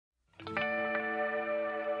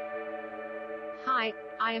Hi,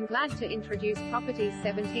 I am glad to introduce property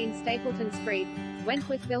 17 Stapleton Street,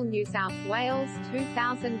 Wentworthville, New South Wales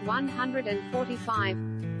 2145.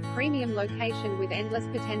 Premium location with endless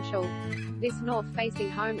potential. This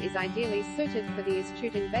north-facing home is ideally suited for the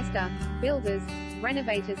astute investor, builders,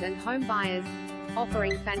 renovators and home buyers.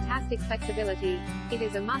 Offering fantastic flexibility, it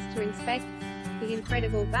is a must to inspect. The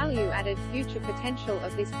incredible value-added future potential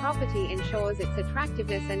of this property ensures its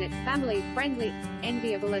attractiveness, and its family-friendly,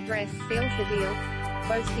 enviable address seals the deal.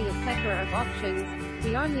 Boasting a plethora of options,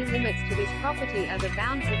 the only limits to this property are the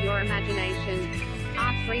bounds of your imagination.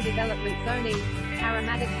 R3 development zoning,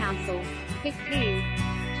 Parramatta Council, 15.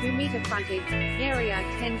 2-metre frontage, area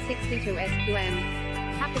 1062 SQM.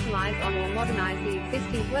 Capitalize on or modernize the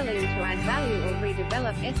existing dwelling to add value or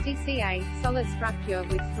redevelop SDCA. Solid structure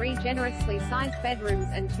with 3 generously sized bedrooms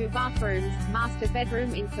and 2 bathrooms. Master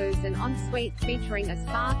bedroom includes an ensuite featuring a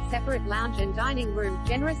spa, separate lounge and dining room.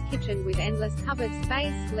 Generous kitchen with endless cupboard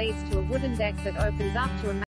space leads to a wooden deck that opens up to a